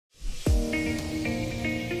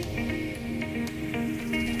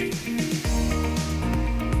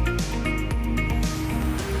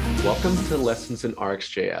Welcome to Lessons in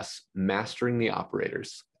RxJS, Mastering the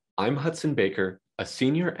Operators. I'm Hudson Baker, a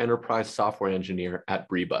Senior Enterprise Software Engineer at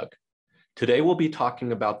Briebug. Today we'll be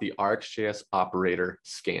talking about the RxJS operator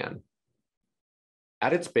scan.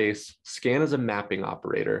 At its base, scan is a mapping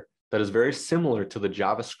operator that is very similar to the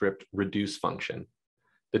JavaScript reduce function.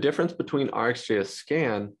 The difference between RxJS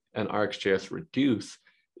scan and RxJS reduce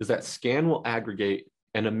is that scan will aggregate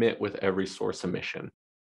and emit with every source emission,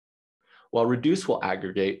 while reduce will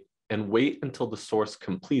aggregate and wait until the source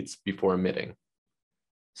completes before emitting.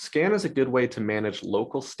 Scan is a good way to manage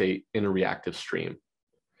local state in a reactive stream.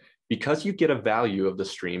 Because you get a value of the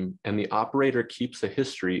stream and the operator keeps a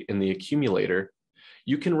history in the accumulator,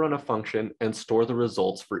 you can run a function and store the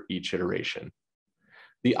results for each iteration.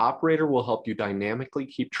 The operator will help you dynamically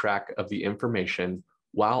keep track of the information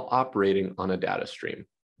while operating on a data stream.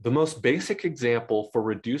 The most basic example for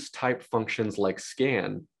reduce type functions like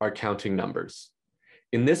scan are counting numbers.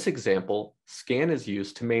 In this example, scan is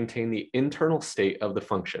used to maintain the internal state of the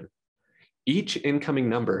function. Each incoming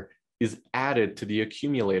number is added to the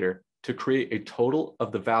accumulator to create a total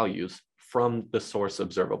of the values from the source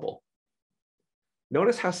observable.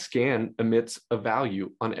 Notice how scan emits a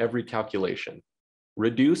value on every calculation.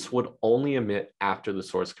 Reduce would only emit after the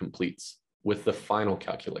source completes with the final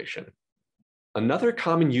calculation. Another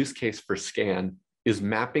common use case for scan is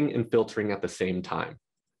mapping and filtering at the same time.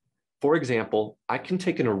 For example, I can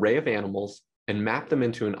take an array of animals and map them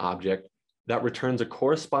into an object that returns a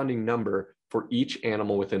corresponding number for each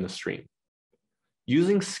animal within the stream.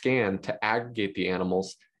 Using scan to aggregate the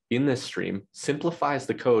animals in this stream simplifies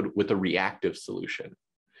the code with a reactive solution.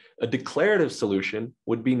 A declarative solution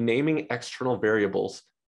would be naming external variables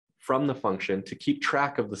from the function to keep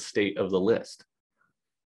track of the state of the list.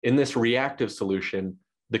 In this reactive solution,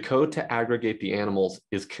 the code to aggregate the animals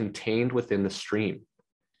is contained within the stream.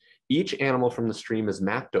 Each animal from the stream is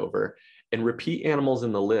mapped over, and repeat animals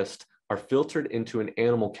in the list are filtered into an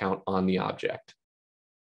animal count on the object.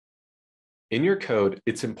 In your code,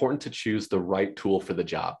 it's important to choose the right tool for the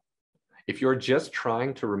job. If you're just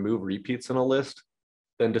trying to remove repeats in a list,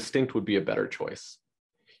 then distinct would be a better choice.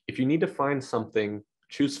 If you need to find something,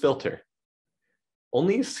 choose filter.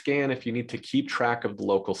 Only scan if you need to keep track of the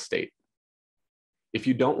local state. If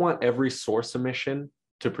you don't want every source emission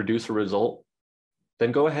to produce a result,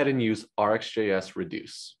 then go ahead and use rxjs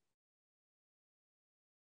reduce.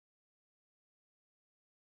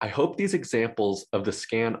 I hope these examples of the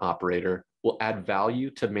scan operator will add value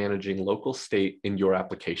to managing local state in your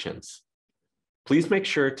applications. Please make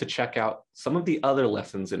sure to check out some of the other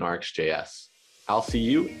lessons in RxJS. I'll see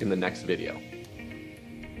you in the next video.